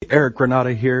Eric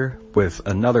Granata here with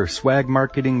another swag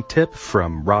marketing tip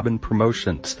from Robin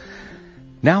Promotions.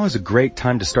 Now is a great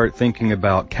time to start thinking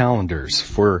about calendars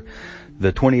for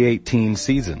the 2018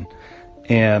 season.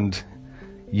 And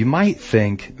you might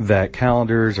think that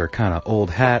calendars are kind of old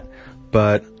hat,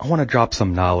 but I want to drop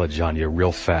some knowledge on you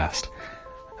real fast.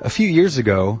 A few years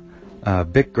ago,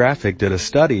 Bic Graphic did a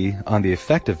study on the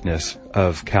effectiveness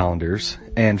of calendars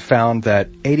and found that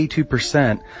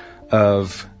 82%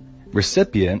 of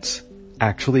recipients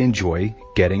actually enjoy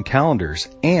getting calendars,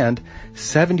 and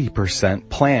 70%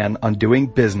 plan on doing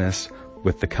business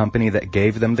with the company that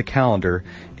gave them the calendar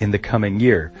in the coming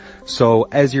year. So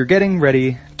as you're getting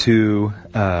ready to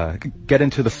get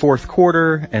into the fourth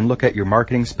quarter and look at your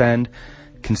marketing spend,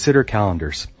 consider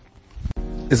calendars.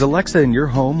 Is Alexa in your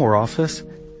home or office?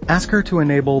 Ask her to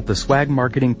enable the swag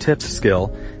marketing tips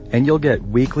skill, and you'll get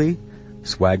weekly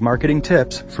swag marketing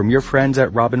tips from your friends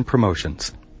at Robin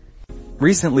Promotions.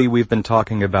 Recently, we've been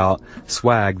talking about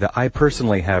swag that I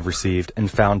personally have received and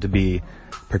found to be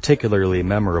particularly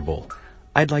memorable.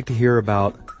 I'd like to hear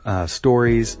about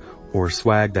stories or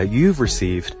swag that you've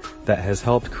received that has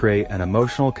helped create an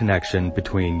emotional connection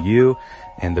between you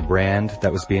and the brand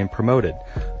that was being promoted.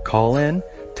 Call in,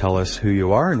 tell us who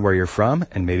you are and where you're from,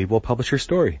 and maybe we'll publish your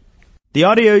story. The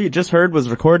audio you just heard was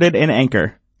recorded in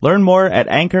Anchor. Learn more at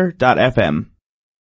anchor.fm.